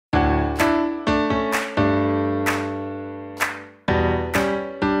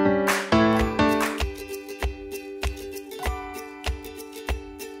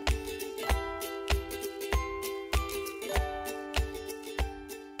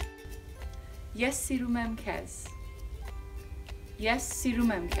Yes, sirumem kez. Yes,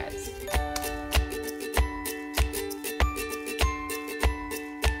 sirumem kez.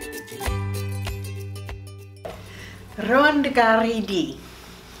 Rondegaridi.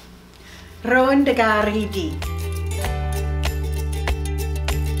 Rondegaridi.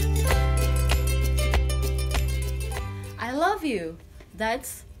 I love you.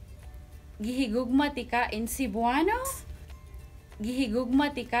 That's gihigugma tika in Cebuano.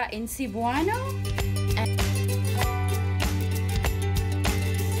 Gihigugma tika in Cebuano.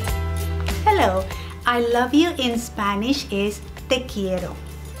 Hello, I love you in Spanish is te quiero.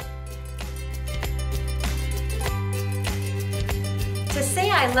 To say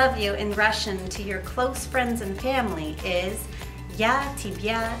I love you in Russian to your close friends and family is Я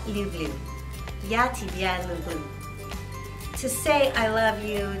тебя люблю. Я тебя люблю. To say I love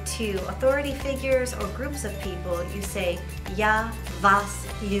you to authority figures or groups of people, you say Я вас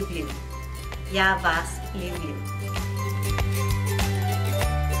люблю. Я вас люблю.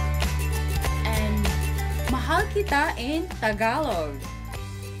 And mahal kita in Tagalog.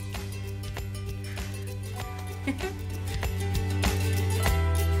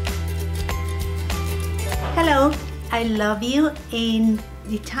 Hello, I love you in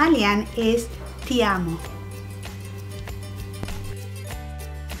Italian is ti amo.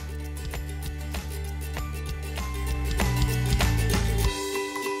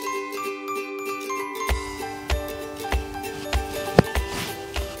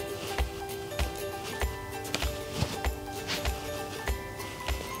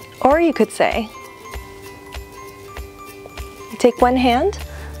 Or you could say, you take one hand,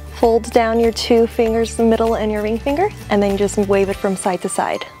 fold down your two fingers, the middle and your ring finger, and then you just wave it from side to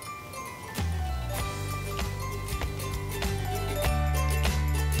side.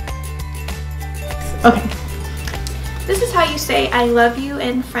 Okay. This is how you say I love you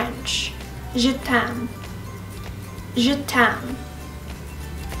in French. Je t'aime. Je t'aime.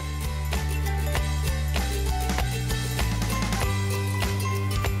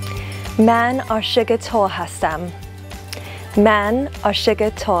 من عاشق تو هستم. من عاشق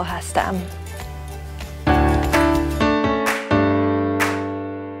تو هستم.